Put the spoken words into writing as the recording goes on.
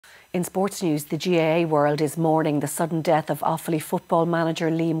In sports news, the GAA world is mourning the sudden death of Offaly football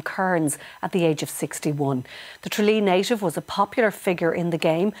manager Liam Kearns at the age of 61. The Tralee native was a popular figure in the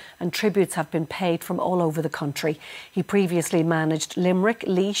game and tributes have been paid from all over the country. He previously managed Limerick,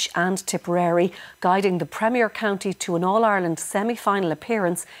 Laois and Tipperary, guiding the Premier County to an All-Ireland semi-final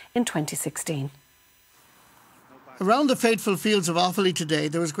appearance in 2016. Around the fateful fields of Offaly today,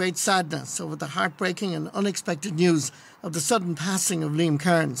 there was great sadness over the heartbreaking and unexpected news of the sudden passing of Liam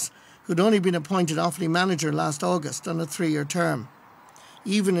Kearns, who'd only been appointed Offaly manager last August on a 3-year term.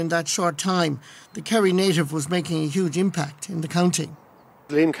 Even in that short time, the Kerry native was making a huge impact in the county.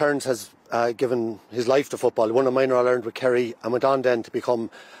 Liam Kearns has given his life to football. He won a minor All-Ireland with Kerry and went on then to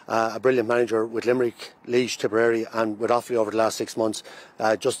become a brilliant manager with Limerick, Laois, Tipperary and with Offaly over the last 6 months.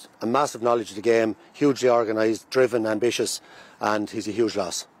 Just a massive knowledge of the game, hugely organised, driven, ambitious, and he's a huge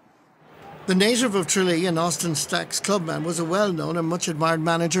loss. The native of Tralee and Austin Stack's clubman was a well-known and much-admired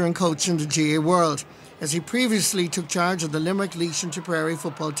manager and coach in the GAA world, as he previously took charge of the Limerick, Laois and Tipperary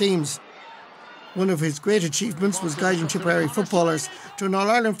football teams. One of his great achievements was guiding Tipperary footballers to an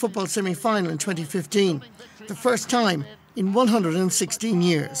All-Ireland football semi-final in 2015, the first time in 116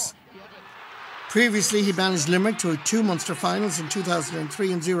 years. Previously, he managed Limerick to 2 Munster finals in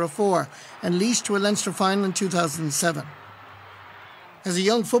 2003 and 2004, and Laois to a Leinster final in 2007. As a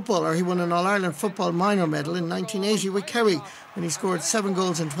young footballer, he won an All-Ireland football minor medal in 1980 with Kerry when he scored 7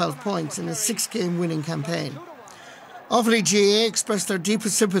 goals and 12 points in a 6-game winning campaign. Offaly GAA expressed their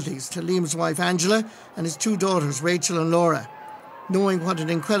deepest sympathies to Liam's wife Angela and his 2 daughters Rachel and Laura, knowing what an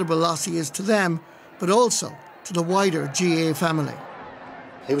incredible loss he is to them, but also to the wider GAA family.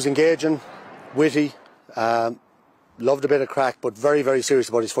 He was engaging, witty, loved a bit of crack, but very, very serious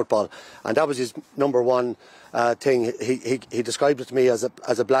about his football. And that was his number one thing. He described it to me as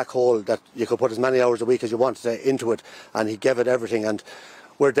a black hole that you could put as many hours a week as you wanted into it, and he gave it everything. And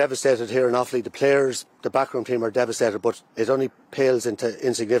we're devastated here in Offaly. The players, the backroom team are devastated, but it only pales into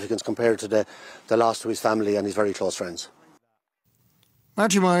insignificance compared to the loss to his family and his very close friends.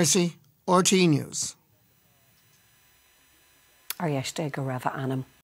 Marty Morrissey, RT News. Arieste Garava Anam.